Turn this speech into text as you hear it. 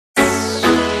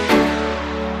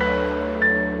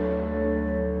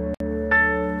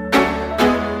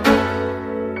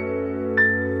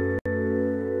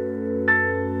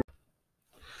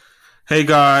Hey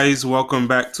guys, welcome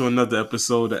back to another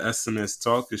episode of SNS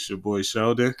Talk. It's your boy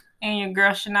Sheldon. And your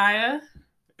girl Shania.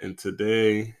 And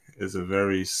today is a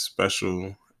very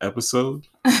special episode.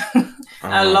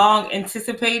 Long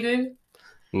anticipated.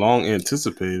 Long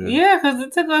anticipated. Yeah, because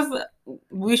it took us.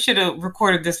 We should have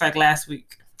recorded this like last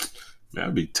week. Man,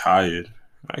 I'd be tired.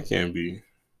 I can't be.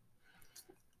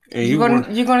 And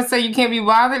you're gonna say you can't be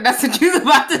bothered? That's what you was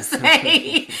about to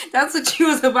say. That's what you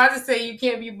was about to say. You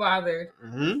can't be bothered.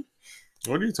 Mm-hmm.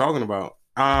 What are you talking about?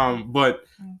 But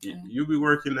okay. You'll be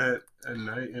working at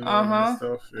night and all that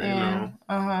stuff, you know.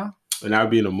 And I'll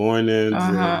be in the mornings.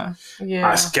 Yeah.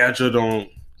 Our schedule don't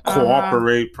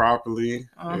cooperate properly.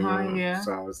 Yeah.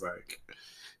 So I was like,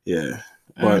 yeah.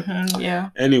 But yeah.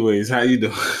 Anyways, how you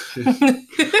doing?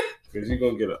 Because you're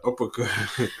gonna get an uppercut.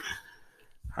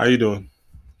 How you doing?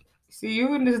 See,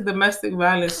 you in this domestic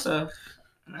violence stuff.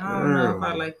 I don't know if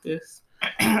I like this.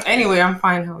 Anyway, I'm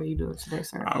fine. How are you doing today,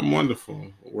 sir? I'm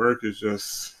wonderful. Work is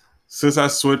just... Since I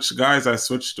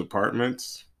switched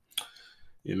departments,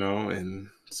 you know, and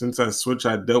since I switched,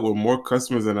 I dealt with more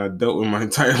customers than I dealt with my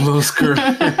entire law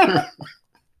career.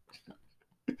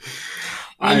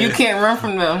 And you can't run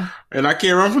from them. And I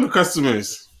can't run from the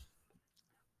customers.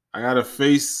 I gotta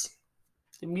face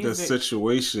the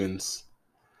situations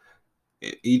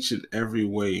in each and every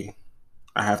way.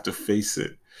 I have to face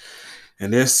it.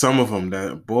 And there's some of them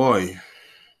that, boy,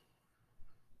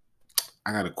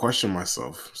 I gotta question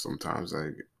myself sometimes.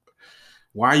 Like,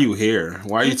 why are you here?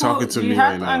 Why are you talking to me right now?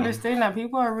 You have to understand that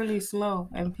people are really slow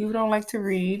and people don't like to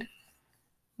read.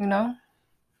 You know?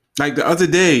 Like the other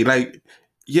day,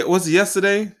 was it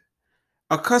yesterday?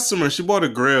 A customer, she bought a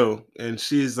grill and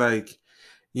she's like,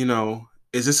 you know,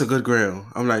 is this a good grill?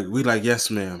 I'm like, yes,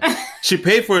 ma'am. She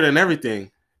paid for it and everything.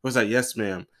 It was like, yes,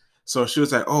 ma'am. So she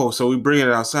was like, oh, so we bring it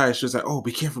outside. She was like, oh,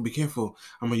 be careful.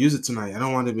 I'm going to use it tonight. I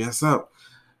don't want it to mess up.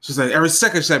 She's like, every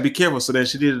second she said, be careful. So then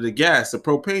she needed the gas, the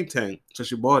propane tank. So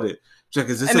she bought it. She's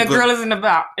like, is this and the grill is in the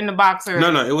box? Or...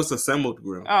 No, it was assembled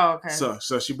grill. Oh, okay.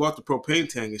 So she bought the propane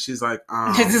tank and she's like,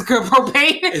 is this grill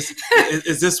propane?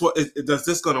 is this what, does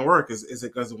this going to work? Is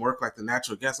it doesn't work like the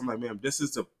natural gas? I'm like, ma'am, this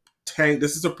is a tank.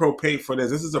 This is a propane for this.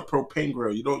 This is a propane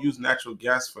grill. You don't use natural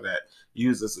gas for that. You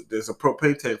use this. There's a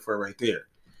propane tank for it right there.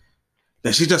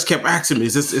 And she just kept asking me,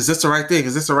 is this the right thing?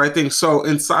 Is this the right thing? So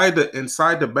inside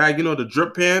the bag, you know, the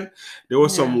drip pan, there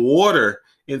was some water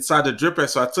inside the drip pan.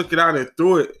 So I took it out and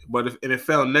threw it, but it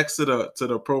fell next to the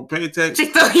propane tank. She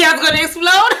thought you was gonna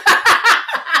explode.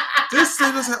 This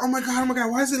thing was like, oh my god,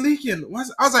 why is it leaking?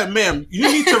 I was like, ma'am,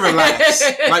 you need to relax.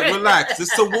 Relax.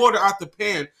 It's the water out the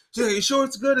pan. She's like, you sure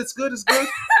it's good? It's good.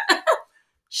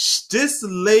 This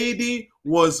lady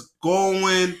was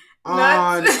going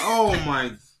on. Oh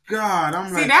my God,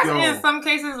 I'm like, that's in some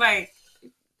cases like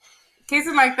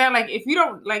that. Like if you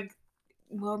don't like,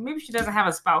 well, maybe she doesn't have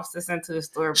a spouse to send to the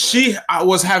store. But... She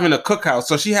was having a cookout,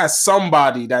 so she has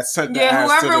somebody that sent the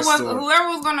ass to the store.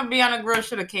 Whoever was going to be on the grill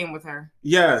should have came with her.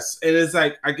 Yes, and it's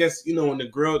like, I guess, you know, when the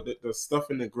grill, the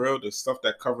stuff in the grill, the stuff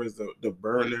that covers the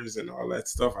burners and all that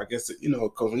stuff. I guess you know,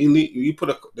 because when you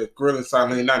put the grill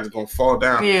inside lane 9, it's gonna fall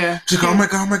down. Yeah. She's like,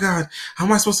 oh my god, how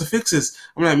am I supposed to fix this?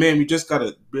 I'm like, ma'am, you just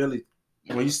gotta barely.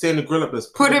 When you stand the grill up,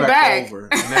 just put it back over,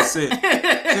 and that's it.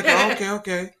 She's like,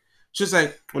 okay. She's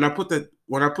like, when I put the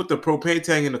propane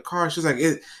tank in the car, she's like,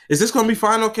 is this gonna be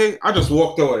fine? Okay. I just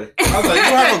walked away. I was like, you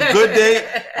have a good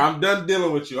day. I'm done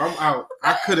dealing with you. I'm out.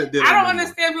 I couldn't deal. I don't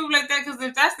understand people like that, because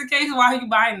if that's the case, why are you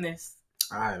buying this?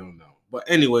 I don't know. But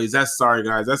anyways, sorry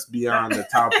guys, that's beyond the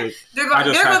topic. There was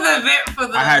an event for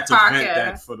the podcast. I had to vent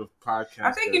that for the podcast.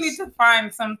 I think you need to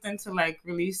find something to like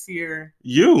release your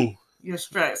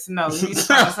stress. No, you need to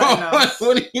find something else.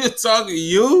 What are you talking?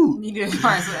 You need to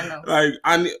find something else. Like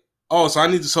I need. Oh, so I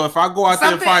need to. So if I go out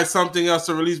there and find something else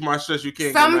to release my stress, you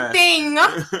can't. Something,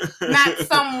 not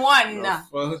someone.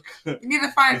 You need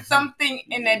to find something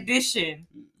in addition.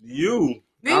 You.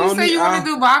 Didn't you say you want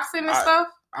to do boxing and stuff?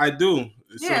 I do.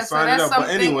 So sign it up. But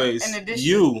anyways,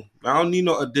 you. I don't need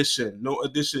no addition. No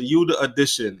addition. You the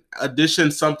addition. Addition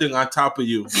something on top of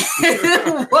you.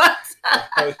 What?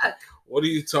 What are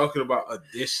you talking about?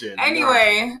 Addition.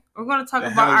 Anyway, we're going to talk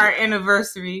about our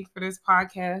anniversary for this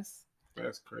podcast.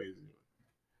 That's crazy.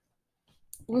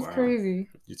 What's crazy?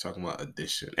 You're talking about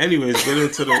addition. Anyways, get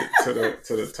into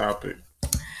the topic.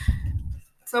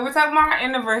 So we're talking about our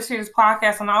anniversary of this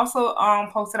podcast, and I also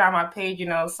posted on my page, you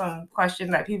know, some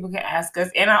questions that people can ask us,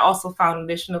 and I also found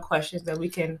additional questions that we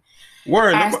can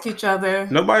ask each other.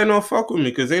 Nobody don't fuck with me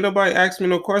because ain't nobody ask me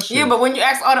no questions. Yeah, but when you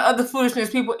ask all the other foolishness,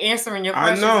 people answering your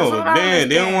questions. I know, man.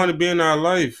 They don't want to be in our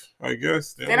life. I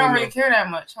guess they don't really care that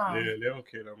much, huh? Yeah, they don't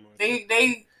care that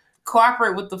much.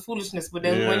 cooperate with the foolishness, but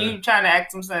then when you trying to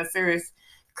ask them something serious,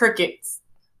 crickets.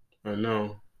 I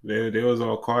know. They was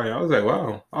all quiet. I was like,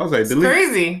 wow. I was like, it's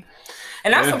crazy.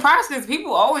 And I'm surprised because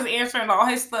people always answering all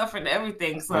his stuff and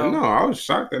everything. So I know. I was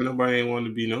shocked that nobody ain't want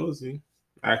to be nosy.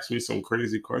 Asked me some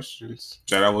crazy questions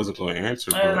that I wasn't going to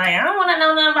answer. I was like, I don't want to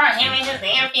know nothing about him and his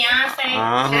damn fiance.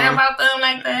 Care about them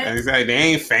like that. Exactly. They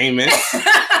ain't famous.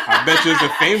 I bet you it's a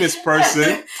famous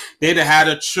person. They'd have had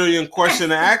a trillion questions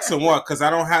to ask them. What? Because I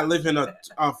don't live in a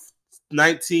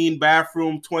 19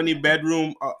 bathroom, 20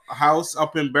 bedroom house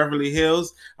up in Beverly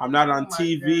Hills. I'm not on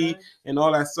TV and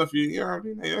all that stuff. You know what I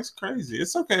mean? Like, that's crazy.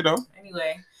 It's okay though.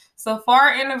 Anyway, so for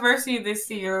our anniversary this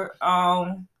year,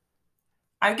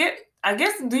 I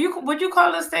guess would you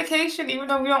call it a staycation even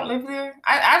though we don't live there?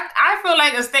 I feel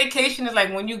like a staycation is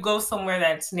like when you go somewhere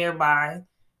that's nearby,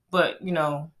 but you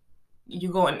know,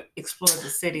 you go and explore the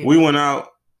city. We went out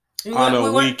on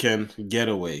a weekend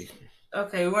getaway.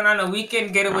 Okay, we went on a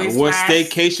weekend getaway. What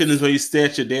staycation is when you stay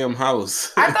at your damn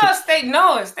house? I thought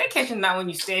a staycation not when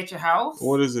you stay at your house.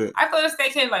 What is it? I thought a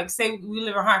staycation, like, say we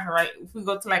live in Hartford, right? If we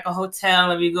go to like a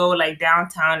hotel and we go like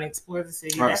downtown and explore the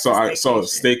city. Right, so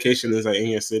staycation is like in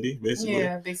your city, basically.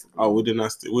 Yeah, basically. Oh, we did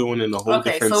not. We went in a whole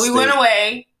different. So we went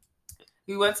away.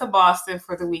 We went to Boston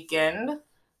for the weekend.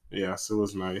 Yes, it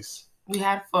was nice. We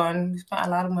had fun. We spent a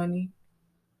lot of money.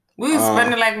 We was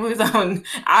spending like we was on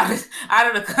out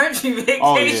of the country vacation.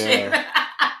 Oh,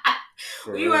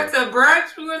 yeah. We went to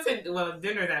brunch. We went to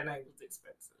dinner that night was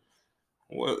expensive.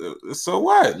 Well, so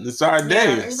what? It's our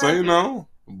day. Exactly. So you know,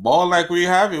 ball like we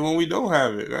have it when we don't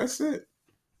have it. That's it.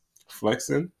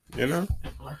 Flexing, you know.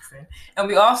 Flexing, and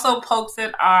we also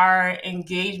posted our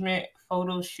engagement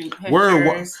photo shoot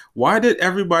pictures. Why did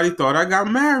everybody thought I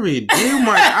got married?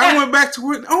 I went back to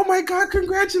work. Oh my God,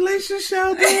 congratulations,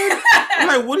 Sheldon. I'm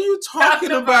like, what are you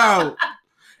talking about?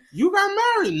 You got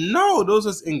married? No, those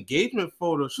was engagement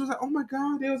photos. She was like, oh my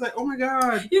God. They was like, oh my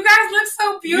God. You guys look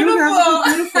so beautiful.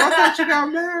 I thought you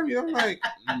got married. I'm like,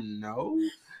 no.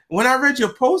 When I read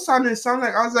your post on it,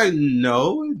 I was like,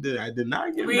 no, I did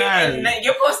not get married.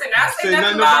 Your post did not say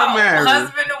nothing about married.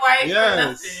 Husband and wife. Yes.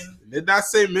 Or nothing. Did not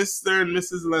say Mr. and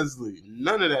Mrs. Leslie.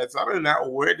 None of that. So I don't know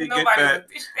where they get that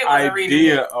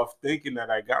idea of thinking that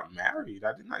I got married.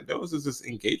 I did not. Those was just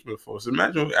engagement photos.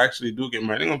 Imagine we actually do get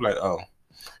married. I'm like, oh,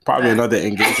 probably another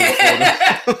engagement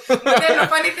photo. But then the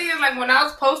funny thing is, like, when I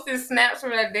was posting snaps from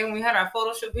that day when we had our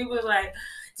photo shoot, people was like,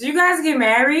 "Did you guys get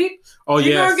married? Oh, yes,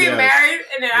 you guys get married?"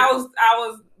 And then I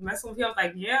was messing with people. I was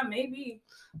like, "Yeah, maybe."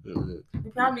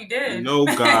 We probably did. No,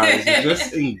 guys,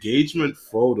 just engagement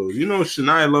photos. You know,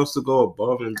 Shania loves to go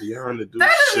above and beyond to do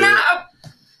that shit.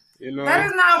 That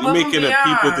is not above and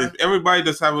beyond. Everybody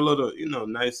just have a little,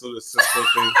 nice little simple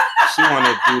thing. She want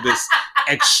to do this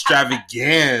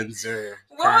extravaganza.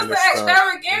 What was the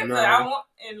extravaganza? I want,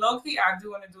 and low-key, I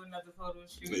do want to do another photo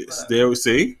shoot. There we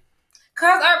see.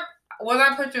 Because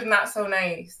our picture's not so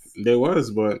nice. There was,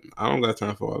 but I don't got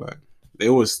time for all that. It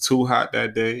was too hot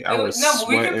that day. I was sweating.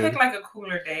 But we can pick like a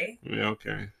cooler day. Yeah,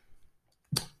 okay.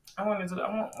 I want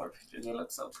more pictures. They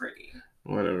look so pretty.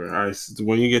 Whatever. All right.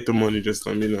 When you get the money, just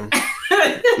let me know.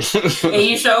 And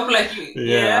you show up like you.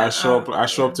 Yeah, I show up. I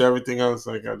show up to everything else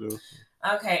like I do.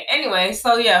 Okay. Anyway,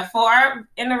 so yeah, for our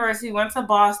anniversary, we went to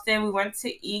Boston. We went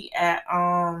to eat at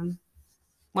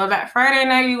that Friday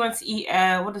night we went to eat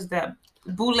at what is that?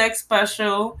 Bootleg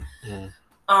Special.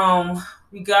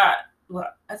 We got. Well,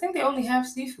 I think they only have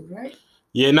seafood, right?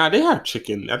 Yeah, they have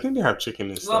chicken. I think they have chicken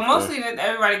and stuff. Well, mostly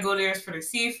everybody go there for the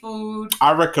seafood.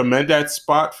 I recommend that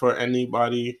spot for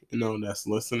anybody, that's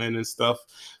listening and stuff.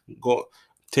 Go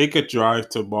take a drive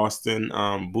to Boston,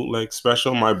 Bootleg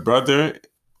Special. My brother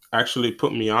actually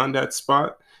put me on that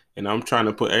spot, and I'm trying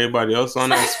to put everybody else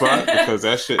on that spot because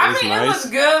that shit is nice. It was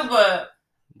good, but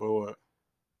what?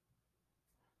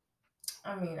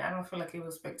 I mean, I don't feel like it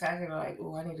was spectacular. Like,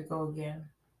 oh, I need to go again.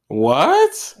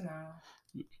 What? No.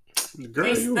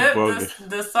 Girl,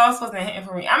 the sauce wasn't hitting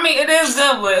for me. I mean, it is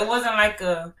good, but it wasn't like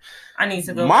I need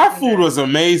to go. My food was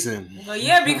amazing. But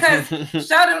yeah, because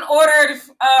Sheldon ordered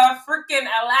freaking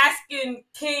Alaskan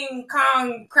King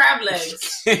Kong crab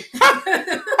legs.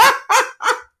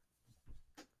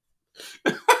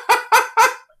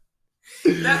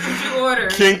 That's what you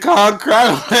ordered. King Kong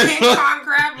crab legs. King Kong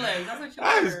crab legs. That's what you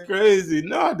ordered. That's crazy.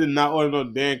 No, I did not order no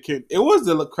damn king. It was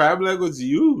the crab leg was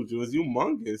huge. It was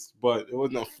humongous, but it was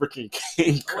no freaking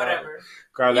King Kong. Whatever.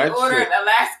 God, you ordered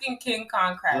Alaskan King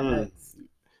Kong crab legs.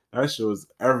 That shit was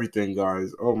everything,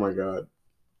 guys. Oh my God.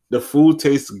 The food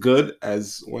tastes good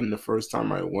as when the first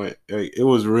time I went. It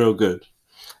was real good.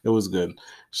 It was good.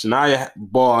 Shania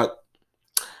bought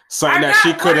something that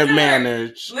she couldn't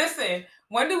manage. Listen.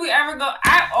 When do we ever go?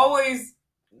 I always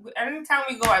anytime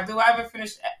we go, do I ever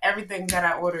finish everything that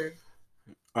I ordered?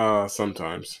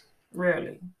 Sometimes.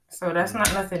 Rarely. So that's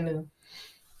not nothing new.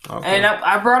 Okay. And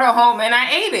I brought it home and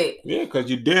I ate it. Yeah, because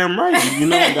you're damn right. You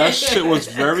know, that shit was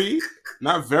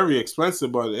not very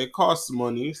expensive, but it costs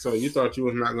money. So you thought you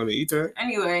was not going to eat that?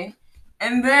 Anyway.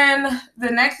 And then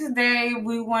the next day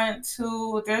we went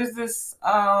to, there's this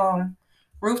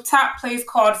rooftop place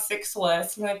called Six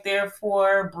West. We went there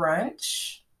for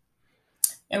brunch.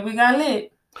 And we got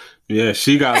lit. Yeah,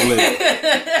 she got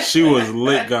lit. She was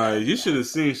lit, guys. You should have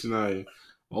seen Shania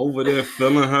over there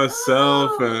feeling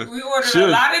herself. And we ordered a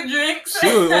lot of drinks. She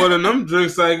was ordering them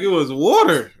drinks like it was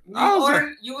water. You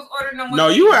was ordering them with No,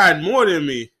 you had more than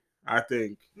me, I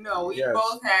think. No, we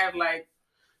both had we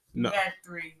had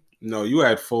 3. No, you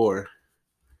had 4.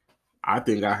 I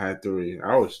think I had 3.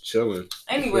 I was chilling.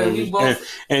 Anyway, we both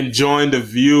enjoying the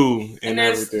view and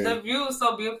everything. The view is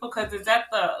so beautiful because it's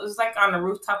like on the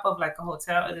rooftop of like a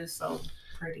hotel. It is so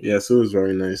pretty. Yes, it was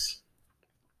very nice.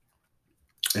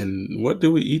 And what did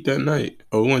we eat that night?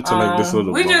 Oh, we went to like this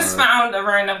little We bar. just found a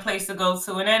random place to go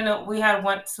to, and then we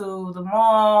went to the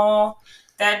mall.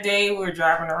 That day we were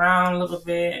driving around a little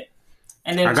bit,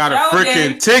 and then I got a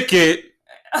freaking ticket.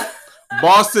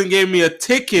 Boston gave me a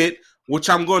ticket, which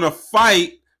I'm going to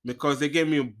fight because they gave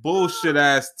me a bullshit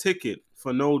ass ticket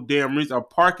for no damn reason. A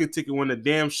parking ticket when the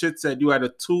damn shit said you had a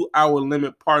 2-hour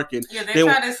limit parking. Yeah, they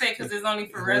tried to say because it's only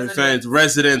for residents.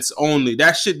 Residents only.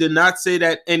 That shit did not say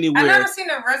that anywhere. I've never seen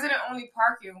a resident only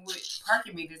parking with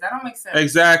parking meters. That don't make sense.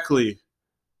 Exactly.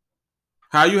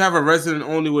 How you have a resident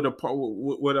only with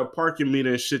a parking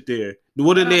meter and shit there?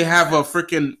 Wouldn't they have a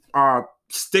freaking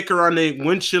sticker on their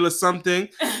windshield or something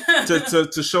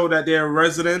to show that they're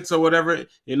residents or whatever?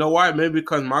 You know why? Maybe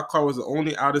because my car was the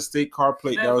only out-of-state car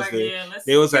plate that was there. Yeah,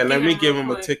 they was like, let me give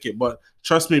him a ticket. But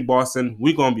trust me, Boston,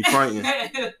 we gonna be fighting.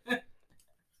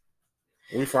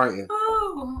 We fighting.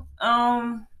 Oh,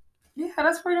 yeah,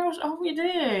 that's pretty much all we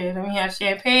did. We had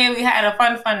champagne. We had a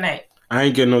fun night. I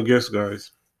ain't getting no gifts,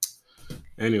 guys.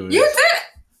 Anyway, you did.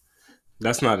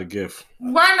 That's not a gift.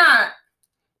 Why not?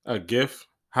 A gift?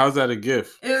 How's that a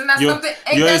gift? Isn't that something?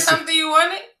 Ain't that something you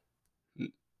wanted?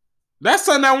 That's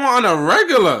something I want on a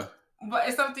regular. But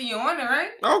it's something you wanted, right?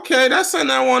 Okay, that's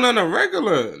something I want on a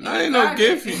regular. That ain't no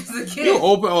gift. You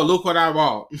open. Oh, look what I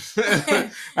bought.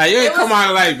 Like, you ain't come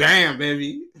out like, bam,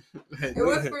 baby. It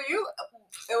was for you.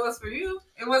 It was for you.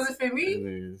 It wasn't for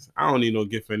me. I don't need no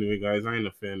gift anyway, guys. I ain't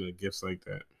a fan of gifts like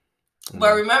that.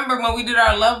 But remember when we did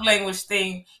our love language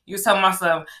thing, you was telling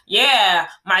myself, yeah,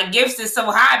 my gifts is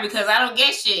so high because I don't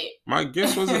get shit. My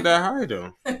gifts wasn't that high,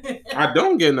 though. I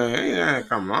don't get nothing. Ain't that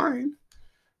come mine.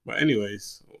 But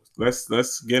anyways,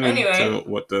 let's get into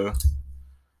what the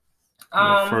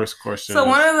first question is.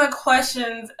 One of the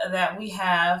questions that we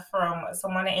have from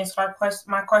someone that answered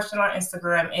my question on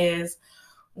Instagram is,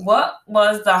 what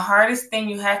was the hardest thing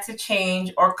you had to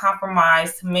change or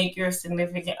compromise to make your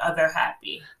significant other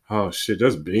happy? Oh shit,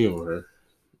 just being with her.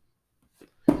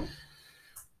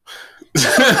 This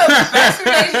is the best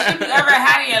relationship you ever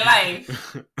had in your life.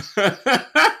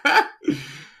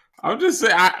 I'm just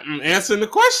saying, I'm answering the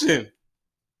question.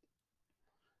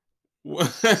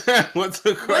 What's the question? What's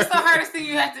the hardest thing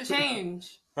you have to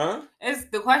change? Huh?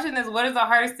 The question is, what is the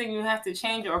hardest thing you have to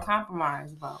change or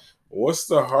compromise about? What's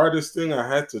the hardest thing I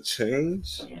had to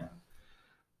change? Yeah.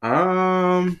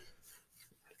 Oh,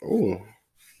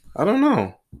 I don't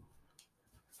know.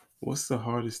 What's the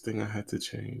hardest thing I had to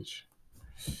change?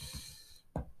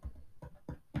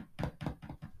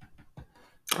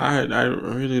 I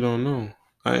really don't know.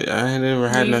 I never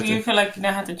had nothing. You feel like you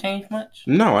didn't have to change much?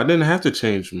 No, I didn't have to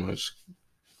change much.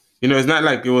 You know, it's not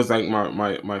like it was like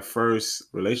my first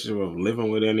relationship of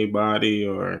living with anybody,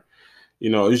 or, you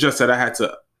know, it's just that I had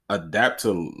to adapt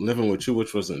to living with you,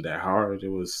 which wasn't that hard. It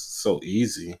was so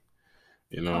easy,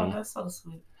 you know. Oh, that's so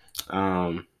sweet.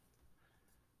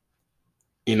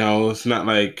 You know, it's not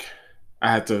like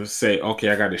I had to say, okay,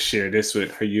 I got to share this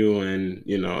with you, and,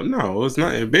 you know, no, it's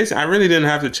not. Basically, I really didn't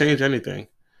have to change anything.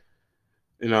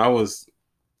 You know, I was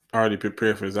already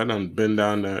prepared for this. I done been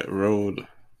down that road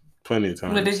plenty of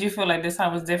times. But did you feel like this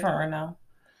time was different right now?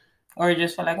 Or you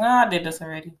just feel like, no, I did this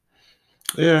already?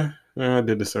 Yeah, I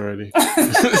did this already.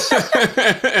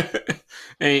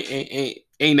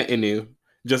 ain't nothing new.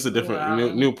 Just a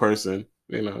different new person.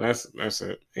 You know, that's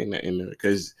it. Ain't nothing new.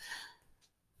 Because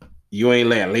you ain't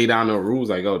lay down no rules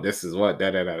like, oh, this is what,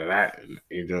 that.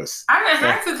 You just... I didn't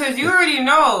have to because you already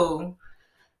know.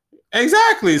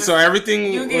 Exactly. So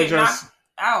everything you get just knocked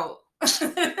out.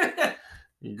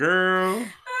 Girl.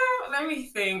 Let me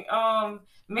think.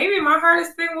 Maybe my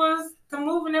hardest thing was the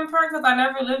moving in part because I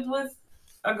never lived with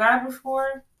a guy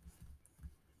before.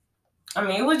 I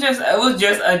mean, it was just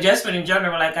adjustment in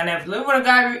general. Like I never lived with a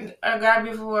guy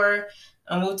before.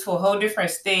 I moved to a whole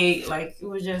different state. Like it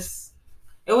was just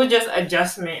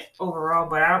adjustment overall.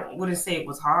 But I wouldn't say it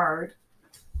was hard.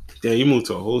 Yeah, you moved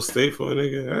to a whole state for a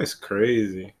nigga? That's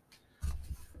crazy.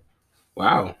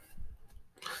 Wow.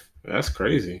 That's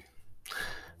crazy.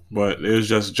 But it was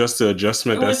just the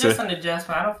adjustment. It was just an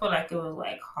adjustment. I don't feel like it was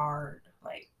like hard.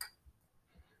 Like,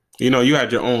 you know, you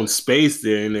had your own space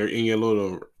there in your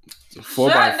little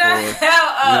 4x4. Shut the hell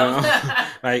up. You know?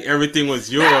 Like everything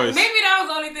was yours. Maybe that was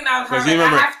the only thing that was hard.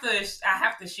 Like, I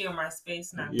have to share my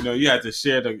space now. You know, you had to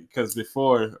share because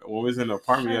before when we was in the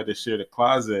apartment, you had to share the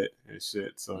closet and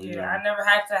shit. So yeah, you know. I never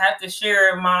had to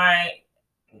share my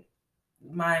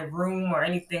room or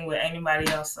anything with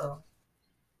anybody else. So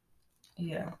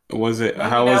yeah. Was it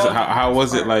how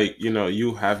was it like, you know,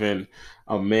 you having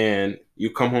a man,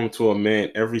 you come home to a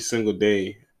man every single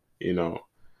day, you know,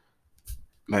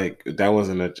 like that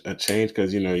wasn't a change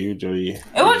because, you know, usually it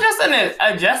was just an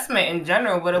adjustment in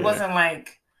general, but it wasn't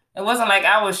like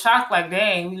I was shocked like,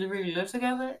 dang, we really live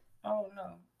together. Oh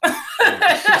no.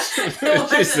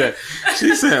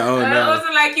 she said oh no. It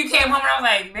wasn't like you came home and I was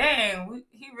like, dang,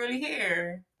 he really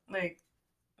here. Like,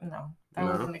 no. That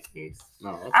wasn't the case. No,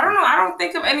 okay. I don't know. I don't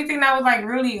think of anything that was like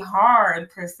really hard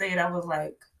per se. That was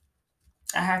like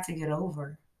I had to get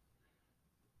over.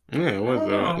 Yeah, it was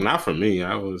not for me.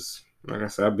 I was, like I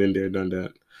said, I've been there, done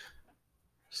that.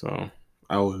 So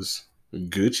I was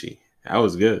Gucci. I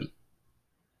was good.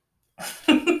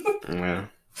 Yeah.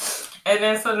 And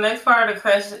then so the next part of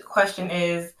the question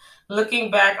is,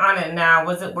 looking back on it now,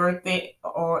 was it worth it,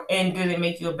 and did it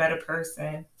make you a better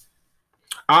person?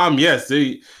 Yes.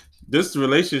 This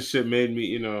relationship made me,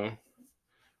 you know,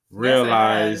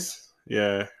 realize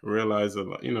a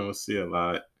lot, you know, see a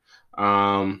lot.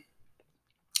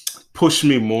 Push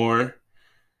me more,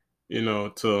 you know,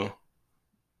 to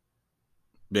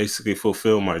basically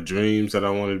fulfill my dreams that I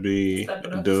want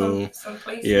to do.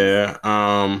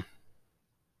 Yeah.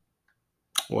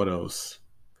 What else?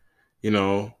 You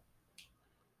know,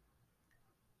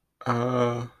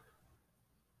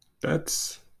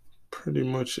 that's pretty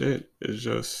much it. It's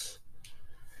just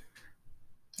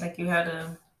like you had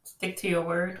to stick to your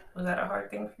word. Was that a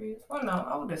hard thing for you? Well, no,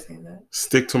 I wouldn't say that.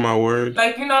 Stick to my word?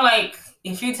 Like, you know, like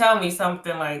if you tell me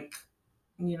something, like,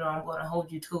 you know, I'm going to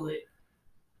hold you to it.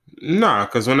 Nah,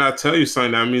 because when I tell you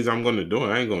something, that means I'm going to do it.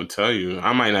 I ain't going to tell you.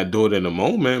 I might not do it in the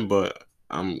moment, but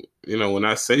you know, when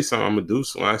I say something, I'm going to do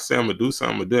something. When I say I'm going to do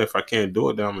something, I'm going to do it. If I can't do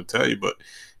it, then I'm going to tell you. But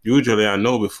usually I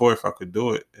know before if I could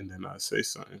do it, and then I say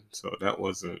something. So that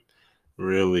wasn't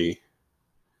really,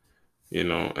 you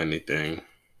know, anything.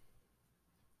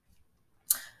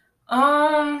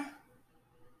 I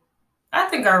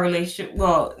think our relationship,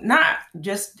 not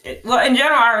just, in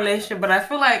general, our relationship, but I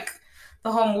feel like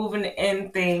the whole moving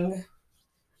in thing,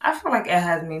 I feel like it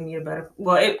has made me a better,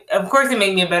 of course it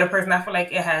made me a better person. I feel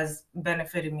like it has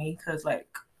benefited me because, like,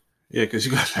 yeah, because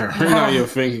you got that ring on your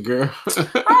finger, girl.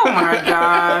 Oh my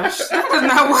gosh. That is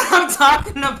not what I'm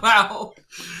talking about.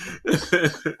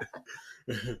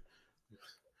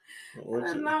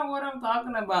 That's not what I'm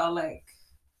talking about. Like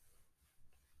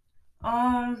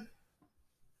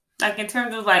in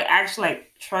terms of like actually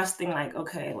like trusting, like,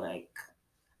 okay, like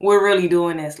we're really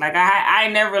doing this. Like I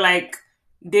never like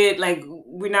did like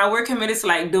we're committed to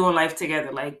like doing life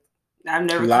together. Like I've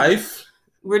never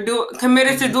we're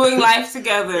committed to doing life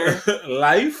together.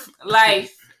 Life?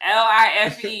 Life.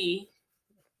 Life.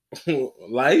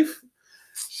 Life?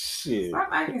 Shit. Stop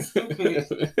acting stupid.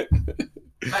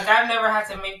 Like I've never had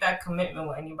to make that commitment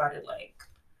with anybody. Like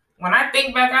when I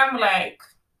think back, I'm like,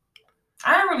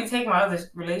 I don't really take my other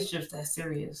relationships that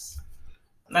serious.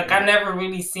 Like I never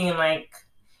really seen like,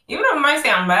 even though I might say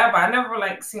I'm bad, but I never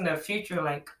like seen a future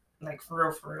like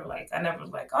for real. Like I never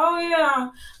was like, oh yeah,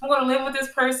 I'm gonna live with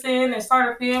this person and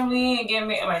start a family and get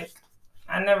married. Like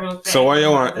I never looked at. So why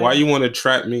you want to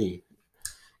trap me?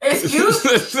 Excuse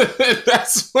me.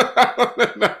 That's what I want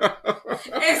to know.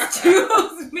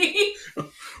 Excuse me.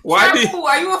 Are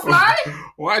you a fly?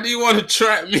 Why do you want to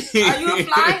trap me? Are you a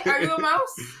fly? Are you a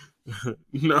mouse?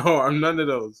 No, I'm none of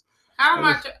those. How am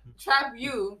I trap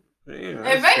you? Damn,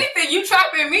 if anything, you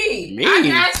trapping me. I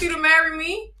can ask you to marry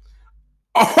me.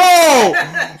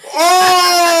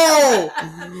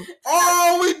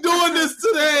 We doing this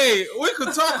today. We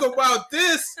could talk about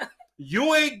this.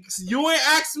 You ain't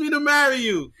asked me to marry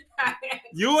you.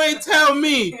 You ain't tell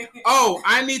me, oh,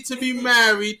 I need to be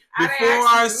married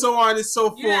before so on and so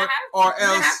forth, or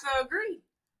else. You have to agree.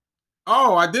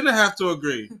 Oh, I didn't have to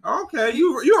agree. Okay,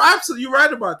 you're absolutely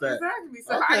right about that.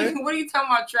 Exactly. So what are you talking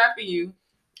about trapping you?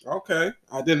 Okay,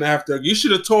 I didn't have to. You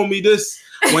should have told me this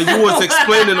when you was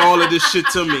explaining all of this shit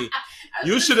to me.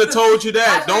 You should have told you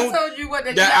that. Don't. Told you what,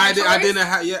 that I didn't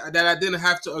have. Yeah, that I didn't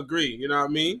have to agree. You know what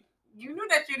I mean? You knew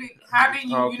that you didn't. How did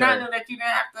you? Okay. You not know that you didn't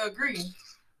have to agree?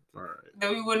 All right.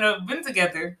 That we wouldn't have been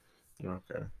together.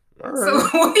 Okay. All right.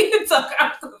 So what are you talking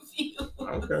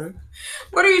about? Okay.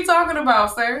 What are you talking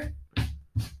about, sir?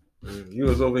 You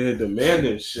was over here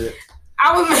demanding shit.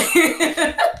 I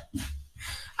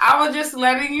was just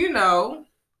letting you know.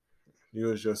 You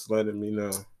was just letting me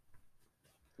know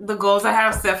the goals I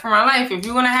have set for my life. If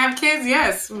you want to have kids,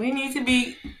 yes, we need to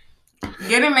be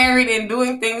getting married and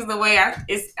doing things the way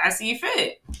I see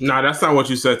fit. Nah, that's not what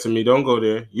you said to me. Don't go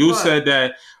there. You said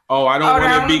that. Oh, I don't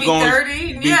want to be going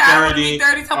 30. Be 30. I want to be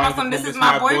 30. Talking about something. This is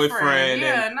my boyfriend.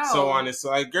 Yeah, and so on. It's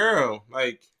like, girl,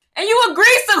 like. And you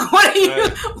agree, so what are you?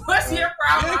 What's your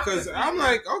problem? Yeah, because I'm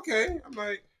like, okay. I'm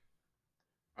like,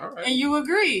 all right. And you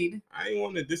agreed. I didn't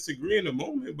want to disagree in the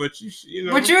moment, but you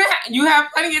know. But you have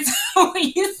plenty of time when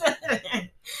you said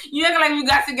it. You act like we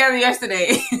got together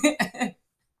yesterday.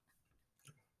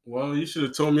 Well, you should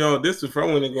have told me all this before I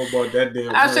went to go about that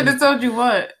damn. I should have told you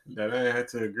what? That I had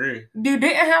to agree. You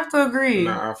didn't have to agree.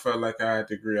 Nah, I felt like I had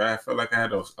to agree. I felt like I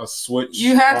had a switch.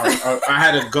 You had to. I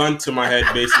had a gun to my head,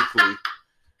 basically.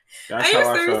 That's Are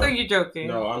you serious or you joking?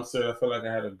 No, I'm serious. I feel like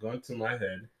I had a gun to my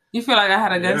head. You feel like I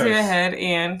had a gun to your head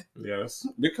and... Yes,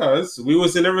 because we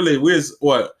was in a relationship. We was,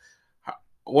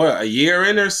 what, a year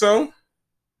in or so?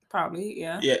 Probably,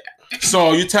 yeah. Yeah.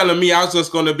 So you telling me I was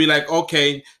just going to be like,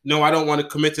 okay, no, I don't want to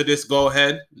commit to this. Go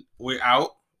ahead. We're out.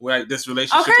 We're like, this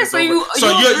relationship is over.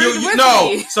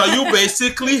 So you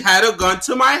basically had a gun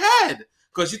to my head.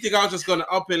 Because you think I was just going to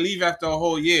up and leave after a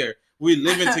whole year. We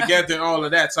living together and all of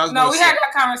that. So we had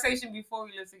that conversation before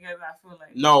we lived together. I feel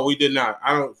like no, we did not.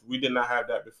 We did not have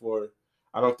that before.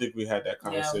 I don't think we had that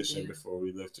conversation before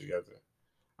we lived together.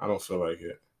 I don't feel like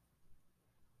it.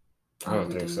 I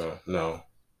don't think so. No.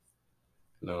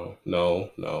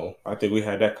 I think we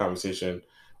had that conversation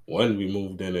when we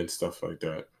moved in and stuff like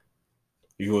that.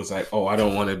 You was like, "Oh, I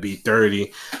don't want to be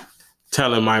 30."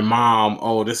 Telling my mom,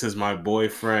 "Oh, this is my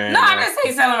boyfriend." No, I didn't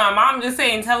say telling my mom. I'm just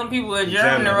saying telling people in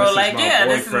general, like, yeah,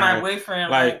 this is my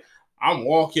boyfriend. Like, I'm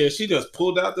walking, she just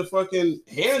pulled out the fucking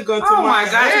handgun to my my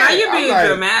gosh, head. Now you're being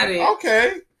dramatic.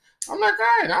 Okay, I'm like, all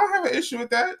right, I don't have an issue with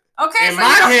that. Okay, in my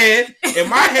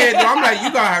head, though, I'm like,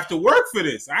 you gotta have to work for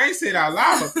this. I ain't say it out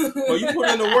loud, but you put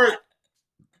in the work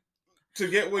to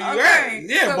get where you at.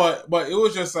 Yeah, so, but it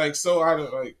was just like so out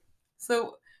of like.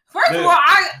 So first of all,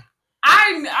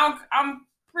 I'm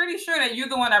pretty sure that you're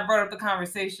the one that brought up the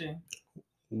conversation.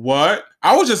 What?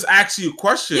 I was just asking you a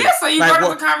question. Yeah, so you brought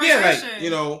up the conversation.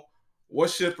 Yeah, like,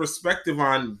 what's your perspective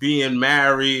on being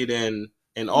married and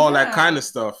all that kind of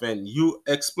stuff? And you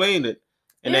explained it.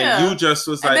 And then you just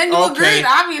was like, and then you agreed,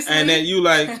 obviously. And then you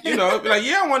like, be like,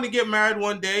 yeah, I want to get married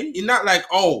one day. You're not like,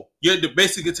 oh, you're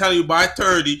basically telling you by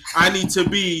 30, I need to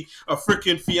be a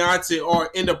freaking fiance or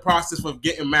in the process of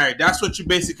getting married. That's what you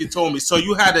basically told me. So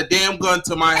you had a damn gun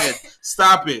to my head.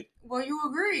 Stop it. Well, you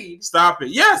agreed. Stop it.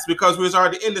 Yes, because we was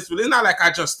already in this. It's not like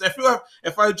I just,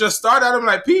 if I just started, I'm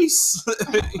like, peace.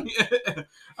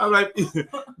 I'm like,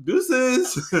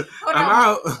 deuces. I'm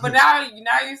out. But now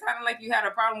you sound like you had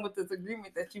a problem with this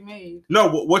agreement that you made. No,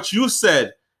 what you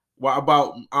said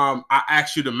about I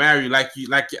asked you to marry like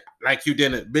you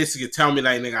didn't basically tell me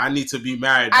like, nigga, I need to be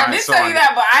married. I did tell you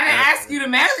that, but I didn't ask you to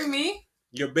marry me.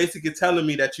 You're basically telling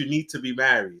me that you need to be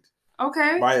married.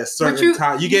 Okay. By a certain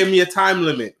time. You gave me a time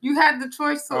limit. You had the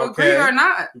choice to agree or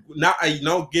not. Not,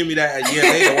 give me that a year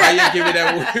later. Why you give me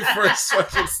that when we first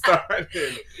fucking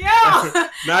started? Yo,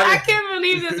 I can't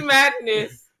believe this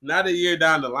madness. Not a year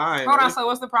down the line. Hold on, so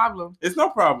what's the problem? It's no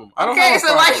problem. I don't have a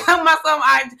problem. Why you tell myself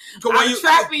I'm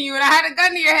trapping you and I had a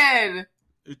gun to your head?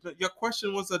 Your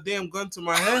question was a damn gun to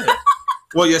my head.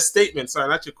 Well, your statement. Sorry,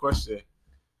 not your question.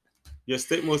 Your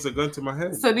statement was a gun to my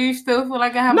head. So do you still feel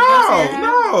like I have a gun to your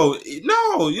head?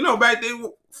 No. Back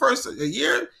then, first a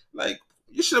year, like,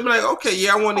 you should have been like, okay,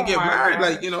 yeah, I want to get married.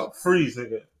 God. Like, freeze,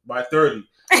 nigga, by 30.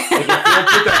 Like, you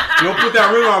don't put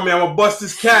that ring on me, I'm going to bust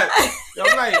this cap.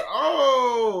 I'm like,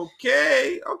 oh,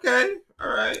 okay, all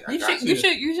right. You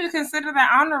should consider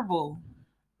that honorable.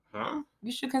 Huh?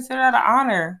 You should consider that an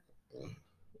honor.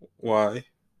 Why?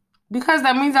 Because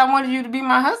that means I wanted you to be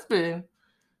my husband.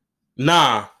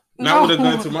 Nah. Not with a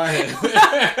gun to my head.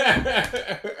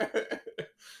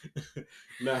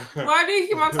 Nah. Why do you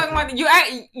keep on talking about that?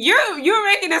 You're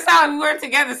making this sound we weren't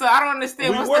together, so I don't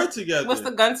understand. We were together. What's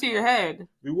the gun to your head?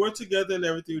 We were together and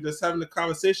everything. We're just having a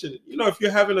conversation. If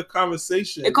you're having a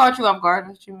conversation, it caught you off guard.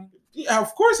 What you mean? Yeah,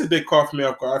 of course it did cough me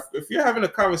up. If you're having a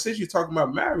conversation, you're talking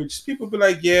about marriage, people be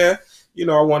like, yeah,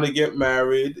 I want to get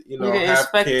married, you didn't have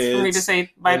expect kids. For me to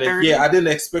say by 30? Yeah, I didn't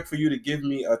expect for you to give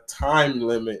me a time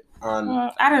limit on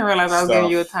I didn't realize I was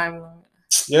giving you a time limit.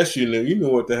 Yes, you knew. You knew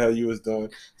what the hell you was doing.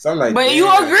 So I'm like, but you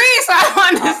agree, so I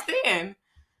don't understand.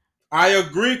 I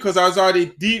agree because I was already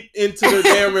deep into the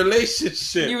damn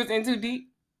relationship. You was in too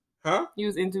deep? Huh? You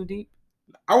was in too deep?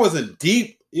 I wasn't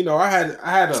deep. I had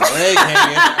a leg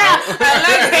hanging out. A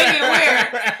leg hanging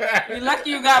where? You're lucky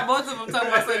you got both of them talking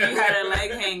about something you had a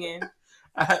leg hanging.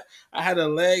 I had a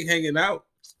leg hanging out.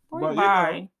 But,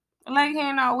 a leg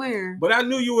hanging out where? But I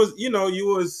knew you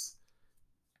was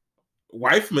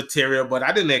wife material, but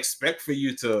I didn't expect for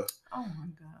you to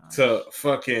to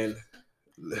fucking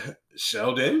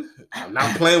Sheldon. I'm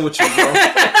not playing with you, bro.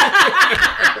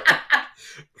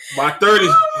 My 30.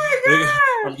 Oh my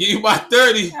God. I'm giving you my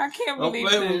 30. I can't believe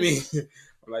this. Don't play with me.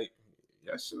 I'm like,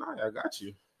 yes, Shania, I got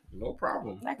you. No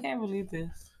problem. I can't believe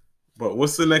this. But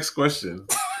what's the next question?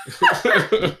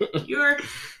 You're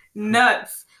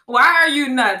nuts. Why are you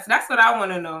nuts? That's what I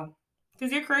want to know.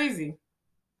 Because you're crazy.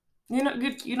 You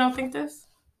don't think this?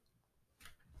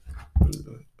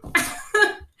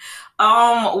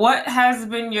 What has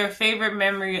been your favorite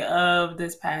memory of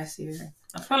this past year?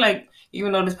 I feel like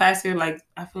even though this past year,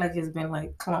 I feel like it's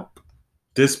been clump.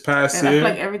 This past year? I feel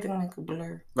like everything like a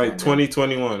blur. Like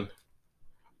 2021.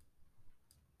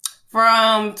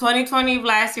 From 2020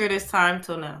 last year this time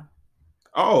till now.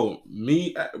 Oh,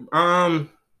 me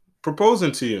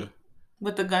proposing to you.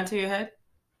 With the gun to your head?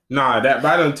 Nah, that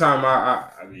by the time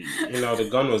I mean, the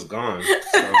gun was gone.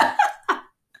 So.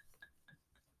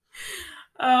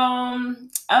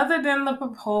 Other than the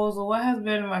proposal, what has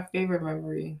been my favorite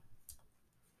memory?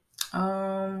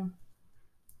 The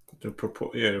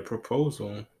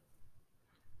proposal.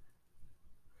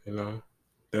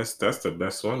 That's the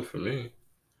best one for me.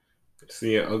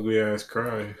 Seeing ugly ass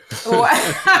cry.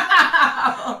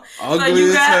 Wow. Ugly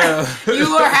as hell.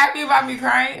 You were happy about me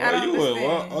crying? Well, I don't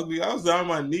understand. Ugly. I was on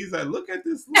my knees. Look at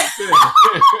this.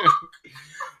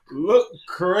 Look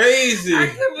crazy. I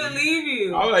can't believe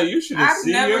you. I was like, you should have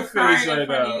seen your face right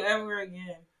now. You ever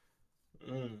again.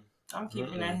 I'm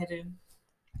keeping that hidden.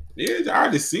 Yeah, I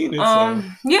already seen it.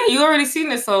 Yeah, you already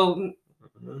seen it. So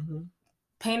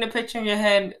paint a picture in your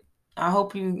head. I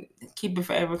hope you keep it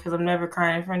forever because I'm never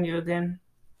crying in front of you again.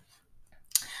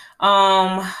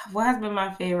 What has been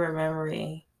my favorite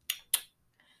memory?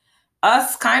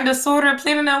 Us kind of sort of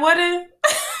planning a wedding.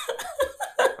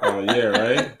 Oh yeah,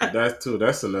 right.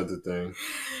 That's another thing.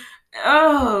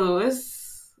 Oh,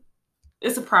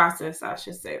 it's a process. I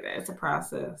should say that it's a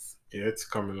process. Yeah, it's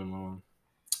coming along.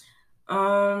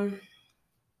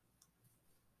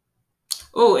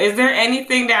 Oh, is there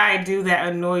anything that I do that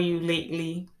annoy you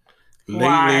lately?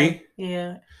 Why?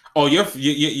 Yeah. Oh, you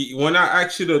when I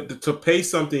ask you to pay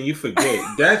something, you forget.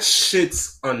 That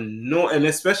shit's annoying, and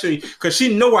especially because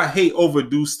she know I hate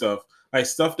overdue stuff, like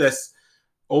stuff that's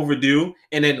overdue.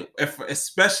 And then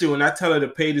especially when I tell her to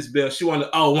pay this bill, she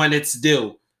want to, when it's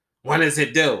due. When is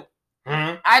it due?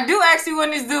 I do ask you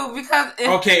when it's due because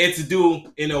okay, it's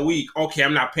due in a week. Okay,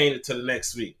 I'm not paying it till the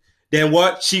next week. Then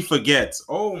what? She forgets.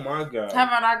 Oh my God.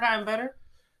 Have I not gotten better?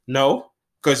 No.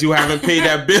 Because you haven't paid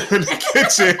that bill in the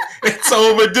kitchen. It's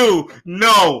overdue.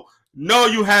 No,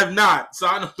 you have not. So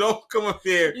don't come up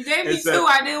here. You gave me two.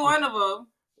 I did one of them.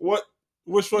 What?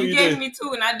 Which one you gave did? Me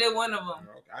two, and I did one of them.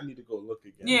 Okay, I need to go look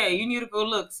again. Yeah, you need to go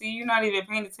look. See, you're not even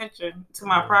paying attention to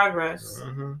my progress.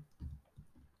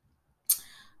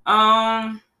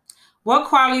 What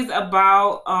qualities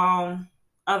about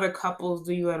other couples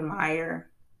do you admire?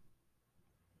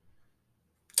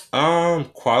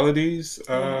 Qualities.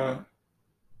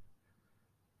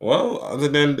 Well, other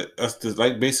than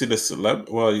like basically the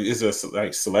celeb. Well, is it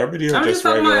like celebrity or I'm just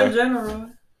talking about in general?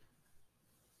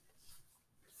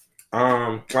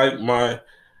 Like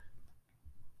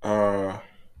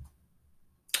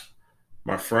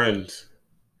my friends,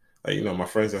 like my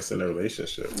friends that's in a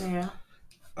relationship. Yeah.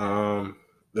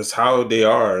 That's how they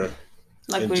are,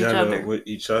 like in with general, each other. With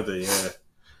each other. Yeah.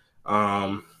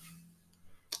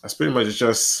 That's pretty much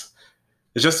just.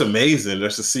 It's just amazing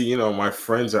just to see, my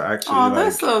friends are actually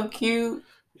that's so cute.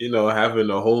 Having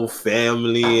a whole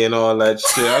family and all that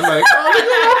shit. I'm like, oh, look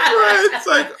at my friends.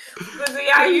 Like, but see,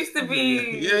 I used to be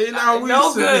we used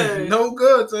to be no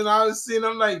good. And I was seeing,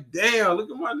 I'm like, damn, look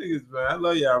at my niggas, man. I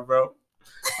love y'all, bro.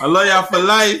 I love y'all for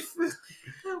life.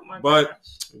 But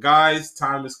guys,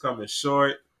 time is coming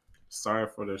short. Sorry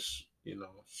for the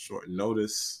short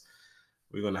notice.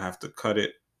 We're gonna have to cut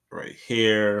it right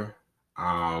here.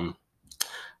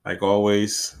 Like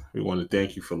always, we want to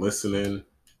thank you for listening.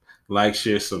 Like,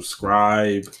 share,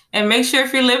 subscribe. And make sure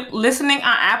if you're listening on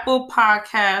Apple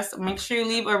Podcasts, make sure you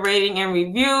leave a rating and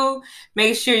review.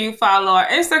 Make sure you follow our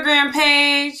Instagram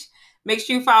page. Make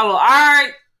sure you follow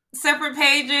our separate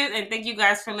pages. And thank you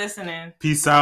guys for listening. Peace out.